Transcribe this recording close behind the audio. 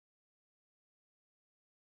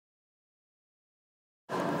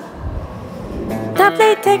The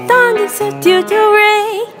plate tectonic so due to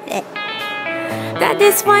rain. That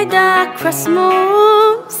is why the crust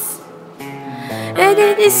moves, and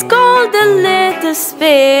it is called the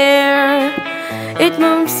lithosphere. It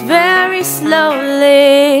moves very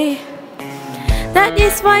slowly. That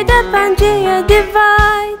is why the Pangea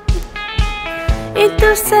divide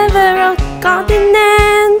into several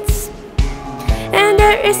continents. And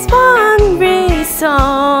there is one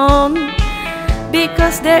reason,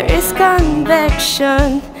 because there is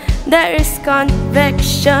convection. There is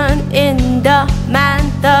convection in the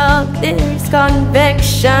mantle. There is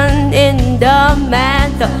convection in the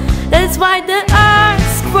mantle. That's why the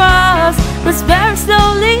Earth's crust moves very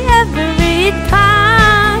slowly every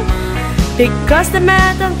time, because the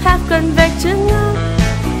mantle have convection.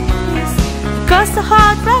 Because the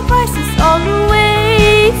hot rock rises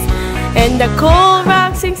always, and the cold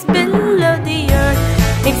rock sinks below the earth.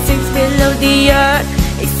 It sinks below the earth.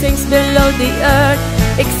 It sinks below the earth.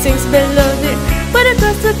 It sinks below the earth. But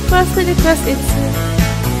across the crust, it sinks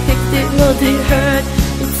below the earth.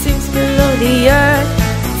 It sinks below the earth.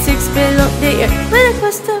 It sinks below the earth. But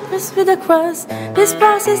across the crust, with the crust, this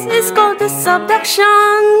process is called the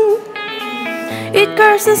subduction. It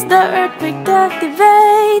causes the earthquake to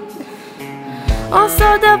activate.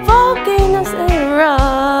 Also the volcanoes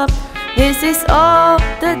erupt. This is all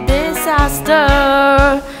the disaster.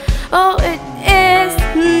 Oh, it is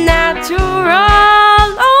natural.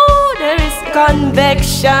 Oh, there is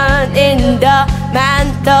convection in the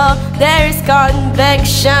mantle. There is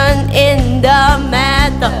convection in the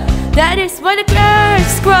mantle. That is why the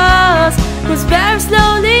Earth's crust moves very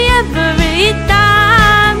slowly every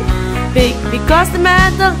time, because the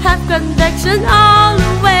mantle have convection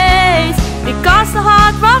always. Because the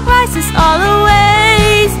hot rock rises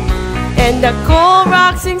always, and the cold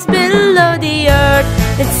rock sinks below the earth.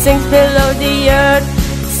 It sinks below the earth.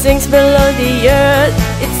 It sinks below the earth.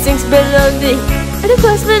 It sinks below the earth.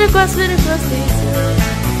 It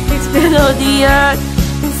sinks below the earth.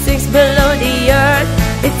 It sinks below the earth.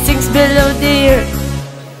 It sinks below the earth.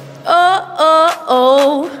 Oh, oh,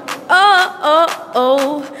 oh. Oh, oh,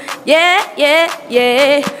 oh. Yeah, yeah,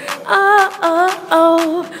 yeah. Oh, oh,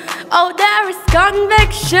 oh. Oh, there is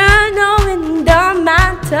convection, oh, in the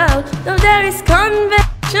mantle. Oh, there is convection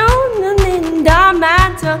in the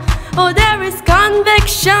mantle. Oh, there is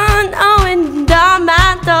convection, oh, in the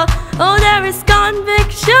mantle. Oh, there is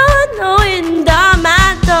convection, oh, in the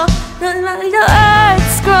mantle. The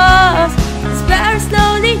Earth's crust is very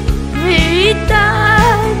slowly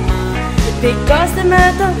returned, because the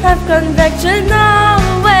mantle have convection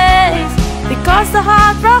always. Because the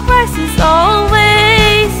hot rock rises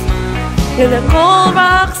always, and the cold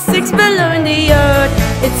rock sinks below in the earth.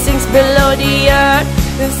 It sinks below the earth.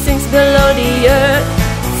 It sinks below the earth.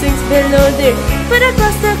 It sinks below the earth. But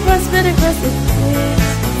across the crust, but across it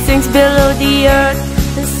sinks below the earth.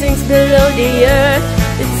 It sinks below the earth.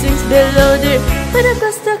 It sinks below the earth. But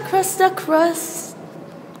across the crust,